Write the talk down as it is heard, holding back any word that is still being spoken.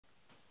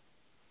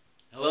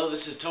Hello,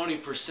 this is Tony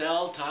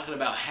Purcell talking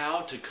about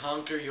how to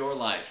conquer your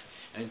life.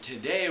 And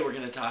today we're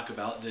going to talk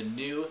about the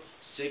new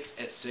 6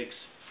 at 6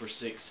 for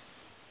 6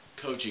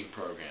 coaching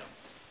program.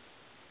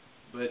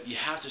 But you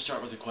have to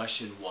start with the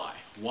question, why?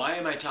 Why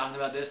am I talking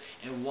about this,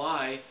 and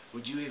why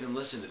would you even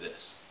listen to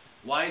this?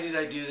 Why did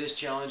I do this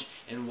challenge,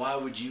 and why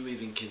would you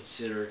even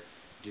consider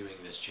doing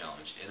this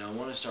challenge? And I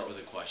want to start with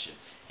a question.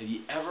 Have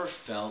you ever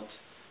felt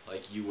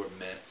like you were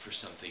meant for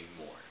something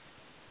more?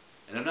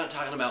 And I'm not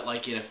talking about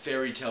like in a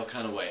fairy tale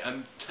kind of way.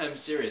 I'm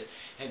serious.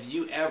 Have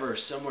you ever,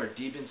 somewhere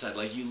deep inside,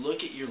 like you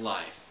look at your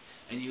life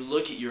and you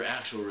look at your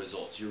actual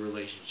results, your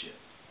relationship,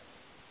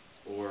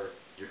 or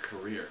your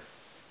career,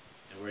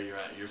 and where you're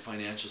at, your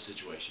financial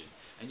situation,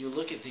 and you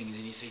look at things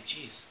and you say,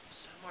 geez,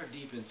 somewhere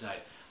deep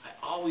inside, I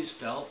always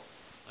felt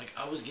like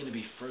I was going to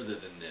be further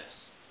than this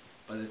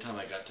by the time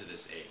I got to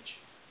this age.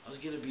 I was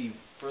going to be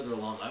further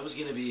along. I was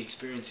going to be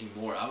experiencing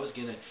more. I was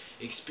going to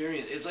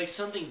experience, it's like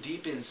something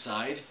deep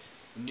inside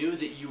knew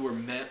that you were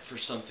meant for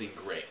something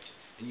great.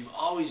 And you've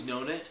always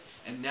known it,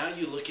 and now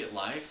you look at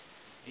life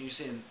and you're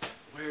saying,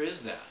 where is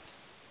that?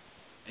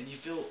 And you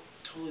feel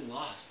totally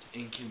lost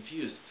and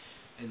confused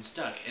and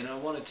stuck. And I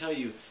want to tell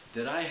you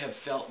that I have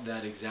felt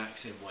that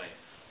exact same way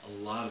a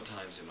lot of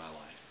times in my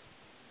life.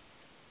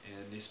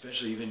 And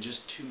especially even just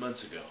 2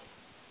 months ago,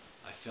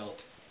 I felt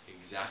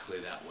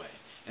exactly that way.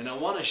 And I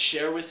want to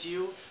share with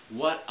you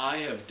what I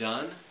have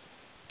done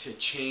to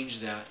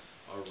change that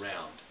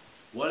around.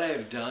 What I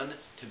have done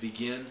to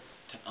begin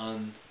to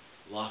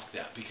unlock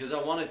that. Because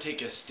I want to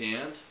take a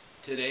stand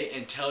today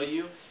and tell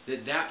you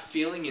that that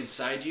feeling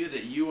inside you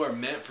that you are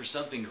meant for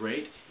something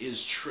great is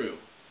true.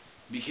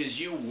 Because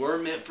you were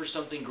meant for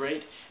something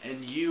great,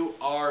 and you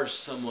are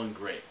someone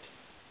great.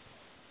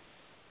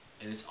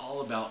 And it's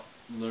all about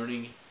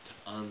learning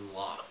to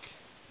unlock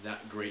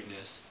that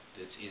greatness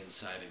that's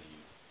inside of you.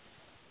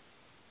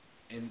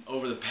 And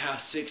over the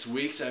past 6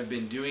 weeks, I've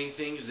been doing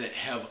things that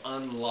have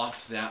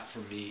unlocked that for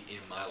me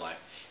in my life.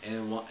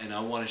 And I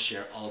want to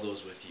share all those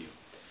with you.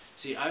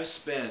 See, I've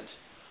spent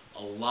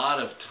a lot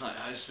of time,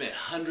 I've spent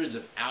hundreds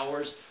of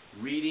hours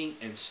reading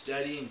and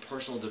studying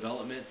personal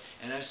development,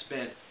 and I've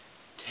spent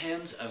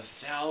tens of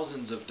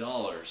thousands of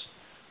dollars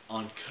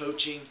on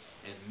coaching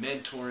and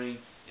mentoring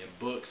and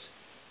books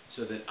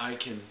so that I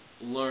can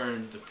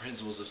learn the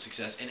principles of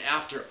success. And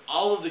after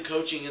all of the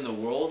coaching in the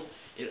world,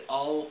 it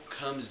all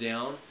comes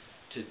down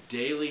to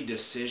daily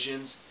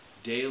decisions,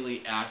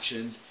 daily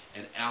actions,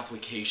 and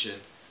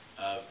application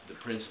of the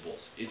principles.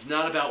 It's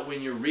not about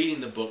when you're reading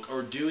the book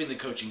or doing the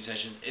coaching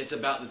sessions. It's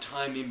about the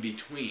time in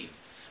between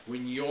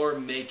when you're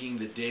making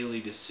the daily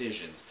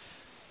decisions,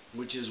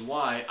 which is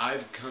why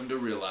I've come to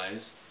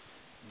realize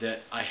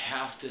that I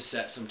have to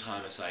set some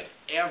time aside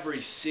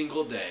every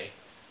single day,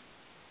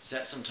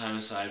 set some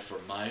time aside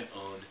for my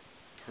own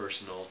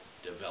personal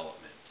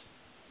development.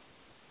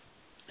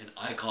 And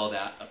I call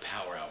that a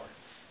power hour.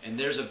 And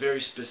there's a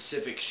very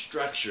specific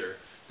structure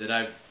that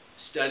I've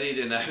studied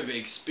and I've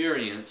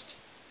experienced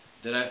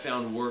that I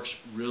found works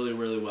really,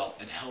 really well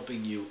in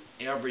helping you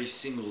every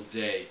single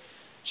day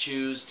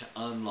choose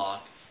to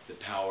unlock the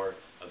power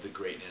of the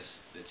greatness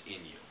that's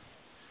in you.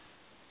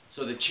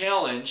 So the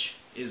challenge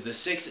is the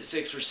 6 at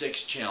 6 for 6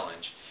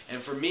 challenge.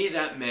 And for me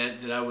that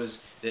meant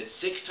that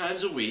 6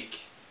 times a week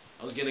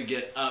I was going to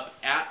get up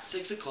at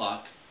 6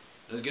 o'clock.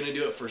 I was going to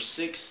do it for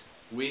 6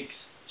 weeks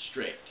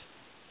straight.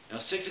 Now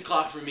 6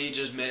 o'clock for me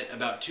just meant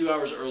about 2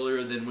 hours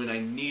earlier than when I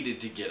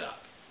needed to get up,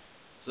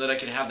 so that I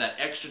could have that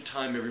extra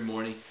time every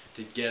morning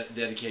to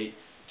dedicate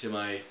to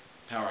my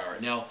power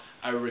hour. Now,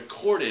 I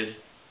recorded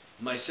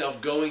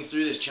myself going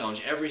through this challenge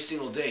every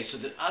single day so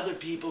that other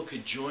people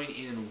could join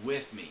in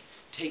with me,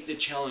 take the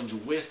challenge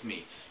with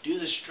me, do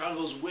the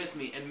struggles with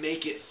me, and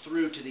make it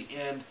through to the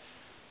end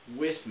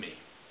with me.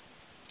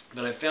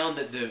 But I found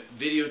that the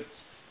videos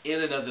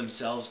in and of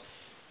themselves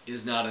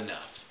is not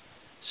enough.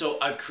 So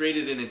I've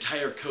created an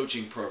entire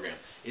coaching program.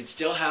 It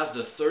still has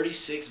the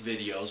 36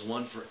 videos,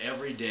 one for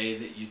every day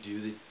that you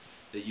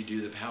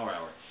do the power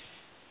hour.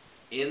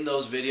 In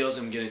those videos,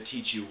 I'm going to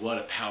teach you what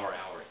a power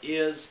hour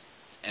is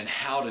and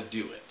how to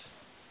do it,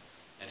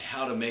 and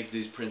how to make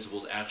these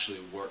principles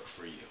actually work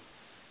for you.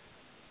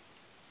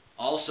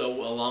 Also,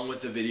 along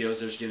with the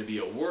videos, there's going to be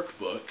a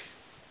workbook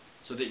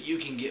so that you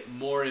can get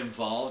more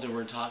involved, and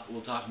we'll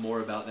talk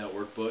more about that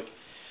workbook.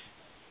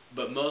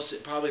 But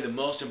probably the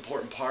most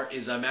important part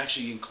is I'm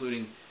actually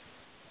including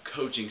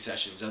coaching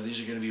sessions. Now these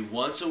are going to be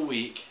once a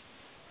week,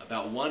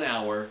 about 1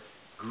 hour,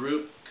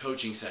 group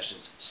coaching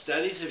sessions.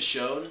 Studies have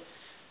shown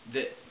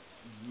that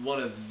one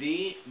of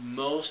the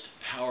most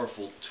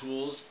powerful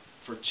tools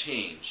for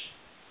change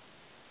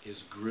is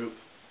group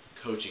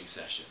coaching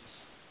sessions.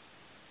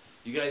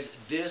 You guys,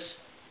 this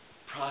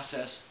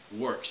process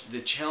works.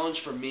 The challenge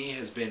for me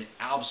has been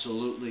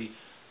absolutely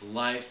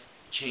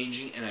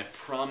life-changing, and I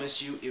promise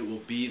you it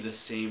will be the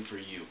same for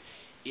you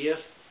if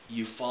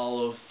you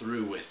follow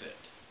through with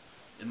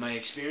it. In my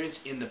experience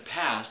in the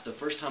past, the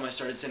first time I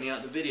started sending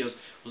out the videos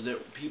was that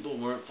people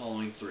weren't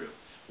following through,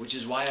 which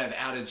is why I've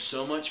added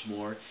so much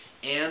more,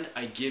 and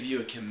I give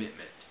you a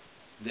commitment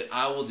that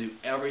I will do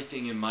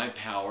everything in my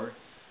power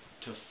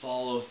to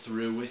follow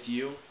through with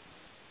you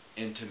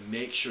and to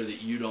make sure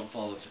that you don't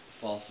fall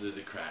through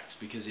the cracks.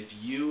 Because if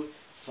you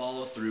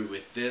follow through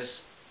with this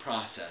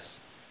process,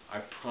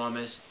 I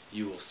promise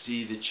you will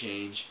see the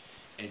change,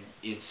 and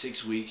in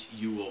 6 weeks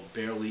you will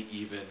barely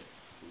even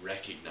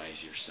recognize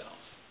yourself.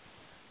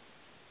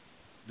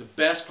 The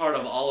best part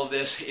of all of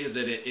this is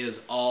that it is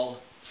all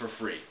for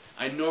free.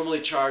 I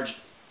normally charge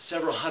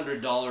several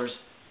 $100s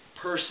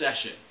per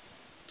session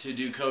to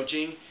do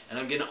coaching, and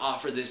I'm going to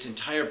offer this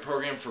entire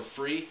program for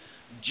free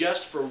just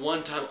for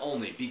one time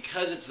only.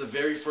 Because it's the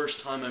very first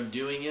time I'm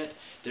doing it,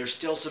 there's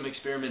still some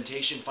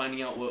experimentation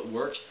finding out what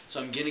works, so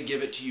I'm going to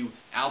give it to you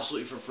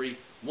absolutely for free,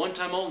 one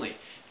time only.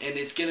 And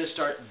it's going to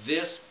start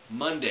this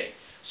Monday.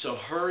 So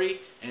hurry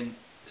and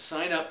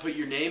sign up, put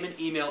your name and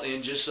email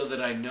in just so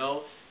that I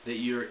know that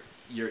you're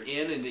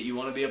in and that you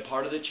want to be a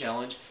part of the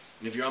challenge.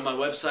 And if you're on my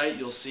website,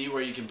 you'll see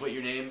where you can put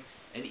your name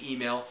and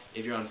email.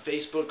 If you're on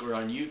Facebook or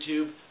on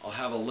YouTube, I'll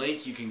have a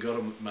link. You can go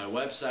to my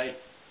website,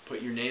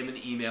 put your name and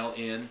email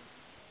in,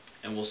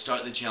 and we'll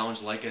start the challenge,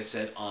 like I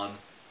said, on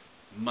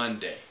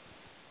Monday.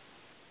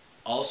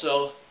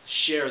 Also,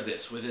 share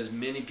this with as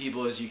many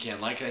people as you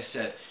can. Like I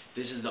said,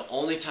 this is the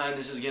only time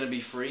this is going to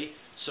be free,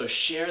 so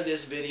share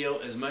this video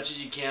as much as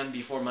you can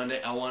before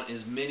Monday. I want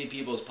as many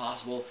people as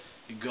possible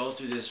to go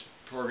through this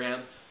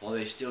program while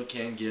they still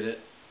can get it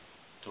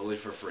totally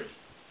for free.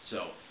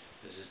 So,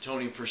 this is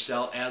Tony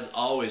Purcell, as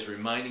always,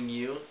 reminding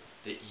you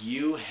that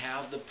you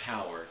have the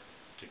power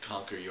to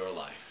conquer your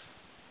life.